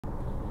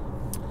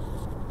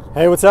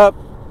Hey, what's up?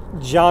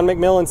 John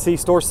McMillan,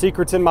 Cstore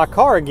Secrets in my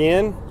car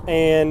again.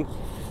 And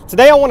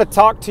today I want to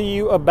talk to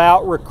you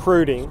about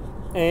recruiting.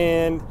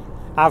 And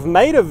I've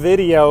made a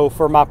video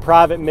for my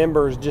private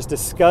members just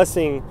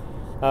discussing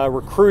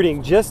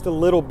recruiting just a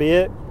little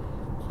bit.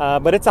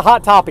 But it's a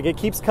hot topic. It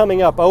keeps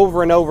coming up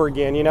over and over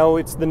again. You know,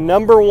 it's the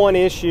number one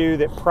issue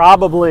that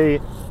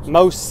probably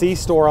most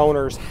C-store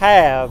owners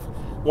have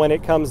when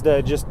it comes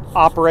to just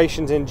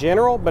operations in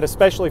general, but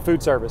especially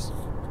food service,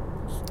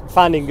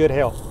 finding good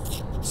help.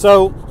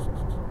 So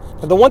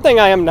the one thing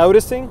I am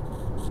noticing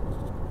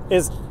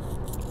is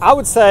I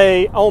would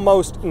say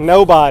almost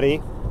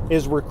nobody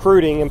is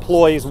recruiting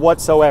employees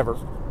whatsoever.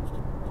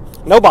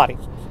 Nobody.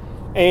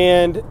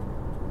 And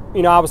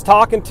you know, I was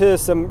talking to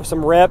some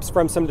reps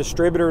from some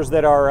distributors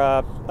that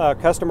are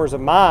customers of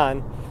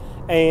mine,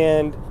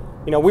 and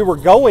you know, we were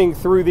going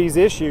through these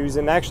issues,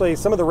 and actually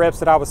some of the reps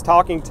that I was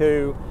talking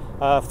to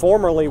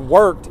formerly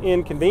worked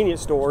in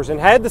convenience stores and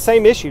had the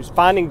same issues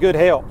finding good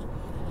help.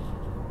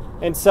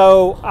 And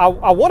so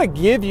I want to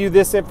give you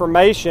this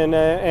information,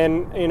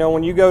 and you know,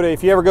 when you go to,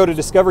 if you ever go to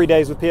Discovery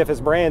Days with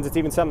PFS Brands, it's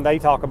even something they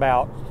talk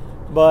about.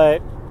 But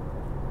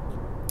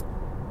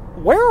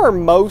where are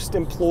most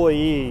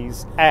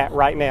employees at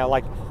right now?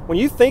 Like, when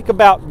you think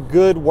about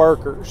good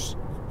workers,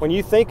 when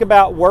you think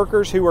about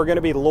workers who are going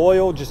to be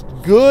loyal, just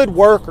good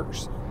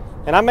workers,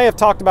 and I may have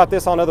talked about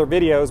this on other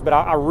videos, but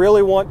I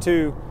really want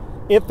to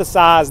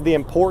emphasize the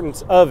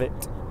importance of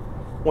it.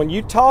 When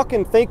you talk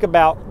and think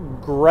about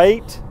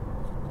great,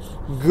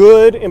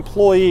 good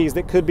employees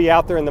that could be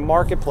out there in the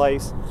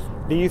marketplace,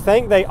 do you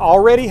think they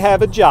already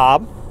have a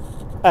job,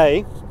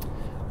 A,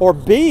 or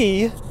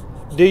B,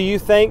 do you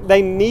think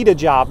they need a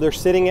job? They're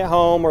sitting at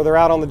home or they're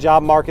out on the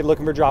job market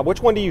looking for a job.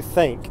 Which one do you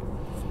think?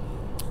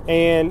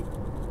 And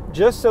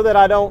just so that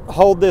I don't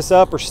hold this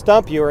up or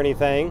stump you or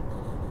anything,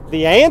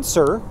 the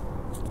answer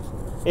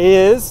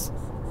is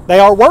they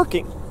are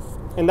working.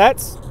 And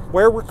that's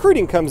where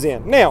recruiting comes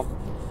in. Now,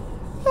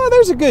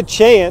 there's a good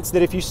chance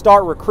that if you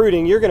start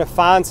recruiting, you're going to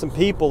find some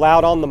people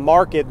out on the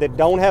market that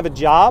don't have a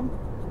job,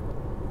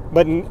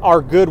 but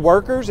are good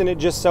workers, and it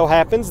just so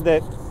happens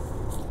that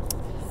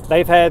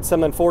they've had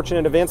some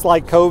unfortunate events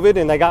like COVID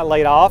and they got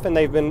laid off and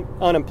they've been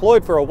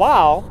unemployed for a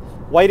while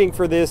waiting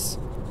for this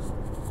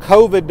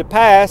COVID to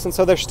pass, and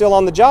so they're still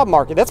on the job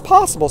market. That's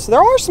possible. So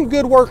there are some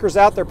good workers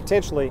out there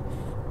potentially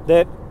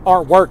that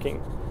aren't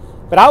working.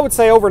 But I would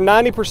say over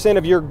 90%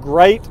 of your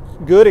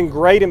good and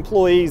great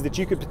employees that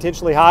you could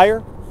potentially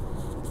hire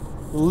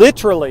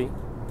literally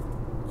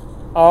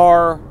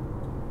are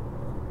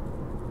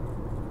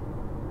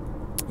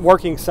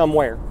working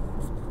somewhere.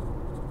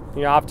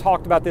 You know, I've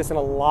talked about this in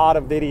a lot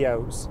of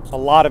videos.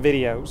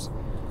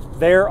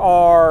 There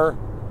are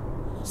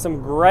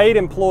some great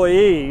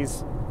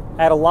employees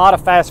at a lot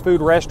of fast food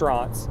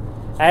restaurants.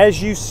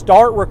 As you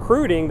start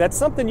recruiting, that's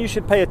something you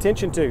should pay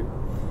attention to.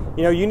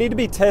 You know, you need to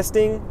be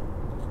testing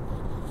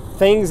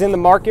things in the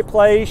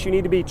marketplace. You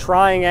need to be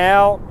trying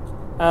out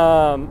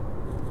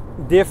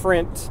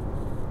different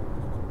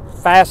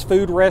fast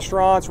food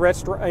restaurants,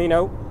 you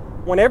know,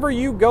 whenever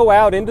you go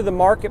out into the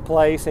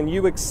marketplace and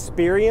you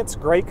experience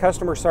great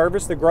customer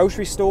service, the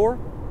grocery store,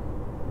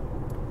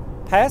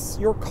 pass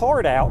your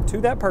card out to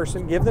that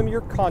person, give them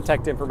your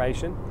contact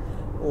information,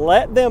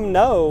 let them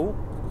know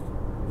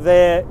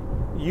that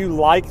you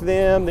like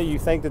them, that you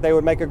think that they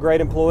would make a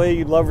great employee,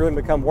 you'd love for them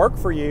to come work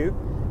for you,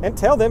 and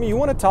tell them you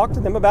want to talk to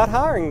them about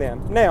hiring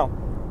them. Now,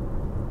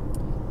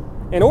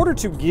 in order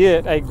to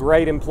get a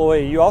great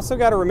employee, you also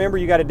got to remember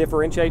you got to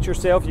differentiate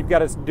yourself. You've got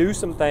to do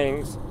some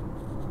things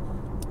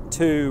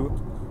to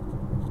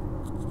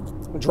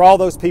draw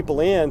those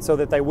people in so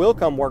that they will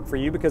come work for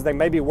you, because they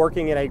may be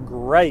working in a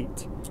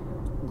great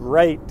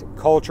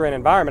culture and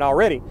environment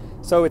already.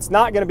 So it's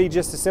not going to be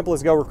just as simple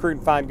as go recruit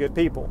and find good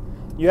people.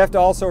 You have to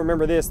also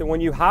remember this, that when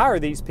you hire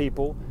these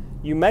people,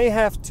 you may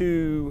have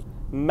to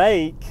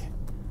make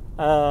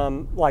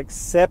like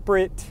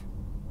separate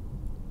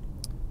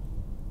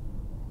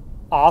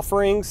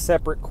offerings,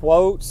 separate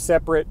quotes,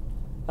 separate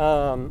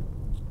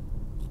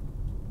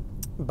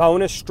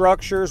bonus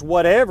structures,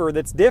 whatever,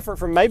 that's different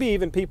from maybe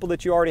even people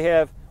that you already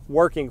have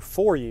working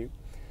for you.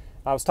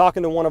 I was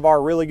talking to one of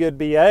our really good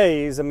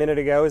BAs a minute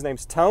ago. His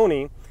name's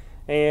Tony,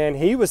 and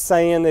he was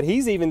saying that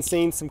he's even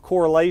seen some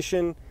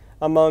correlation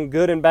among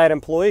good and bad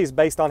employees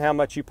based on how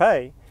much you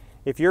pay.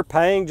 If you're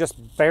paying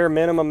just bare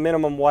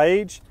minimum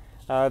wage,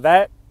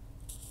 that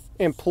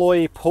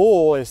employee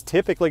pool is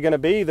typically going to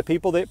be the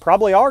people that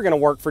probably are going to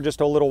work for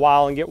just a little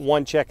while and get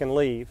one check and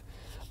leave.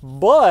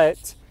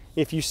 But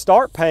if you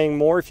start paying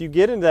more, if you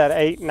get into that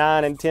 $8,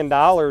 $9, and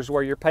 $10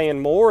 where you're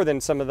paying more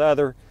than some of the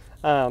other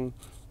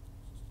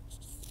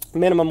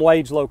minimum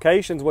wage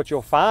locations, what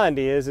you'll find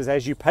is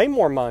as you pay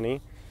more money,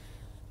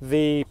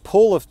 the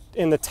pool of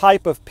and the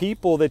type of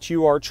people that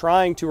you are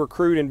trying to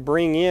recruit and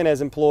bring in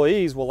as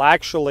employees will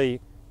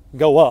actually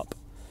go up.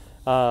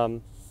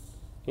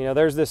 You know,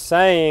 there's this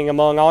saying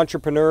among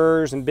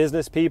entrepreneurs and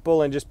business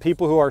people and just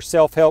people who are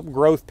self-help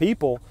growth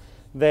people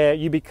that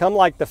you become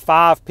like the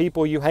 5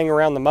 people you hang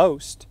around the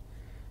most.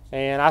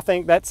 And I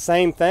think that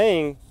same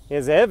thing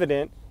is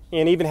evident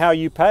and even how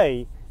you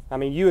pay. I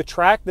mean, you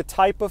attract the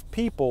type of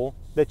people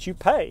that you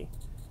pay.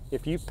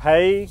 If you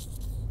pay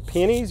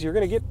pennies, you're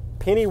going to get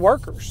penny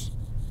workers.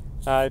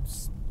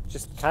 It's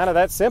just kind of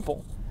that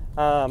simple.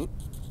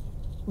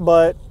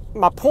 But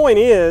my point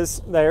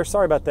is there,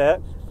 sorry about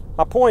that.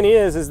 My point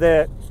is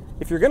that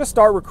if you're going to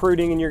start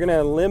recruiting and you're going to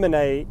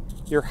eliminate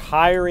your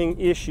hiring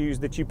issues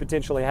that you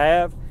potentially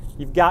have,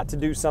 you've got to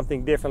do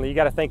something differently. You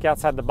got to think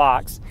outside the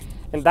box.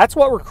 And that's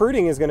what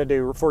recruiting is going to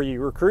do for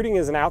you. Recruiting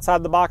is an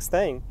outside the box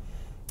thing.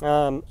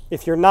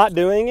 If you're not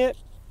doing it,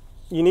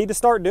 you need to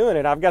start doing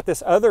it. I've got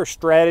this other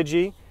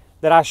strategy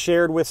that I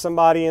shared with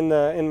somebody in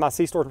my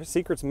Cstore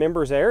Secrets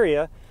members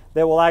area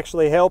that will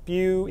actually help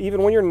you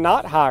even when you're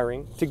not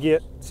hiring to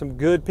get some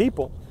good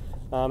people.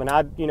 And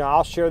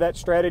I'll share that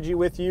strategy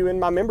with you in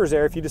my members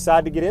area if you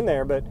decide to get in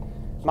there. But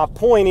my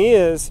point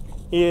is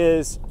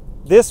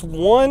this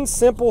one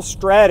simple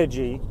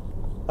strategy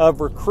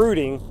of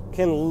recruiting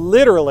can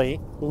literally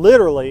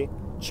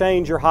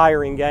change your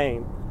hiring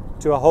game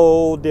to a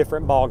whole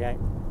different ball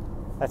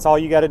game. That's all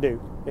you got to do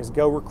is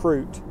go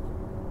recruit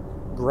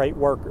great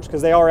workers,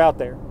 because they are out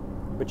there.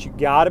 But you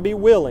got to be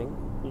willing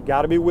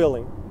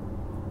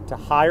to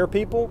hire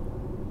people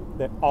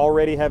that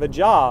already have a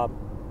job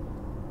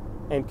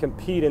and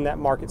compete in that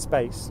market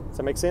space. Does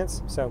that make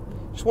sense? So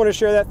just wanted to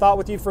share that thought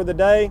with you for the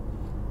day.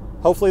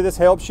 Hopefully this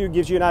helps you,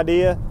 gives you an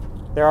idea.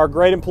 There are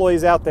great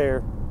employees out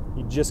there.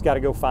 You just got to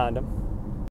go find them.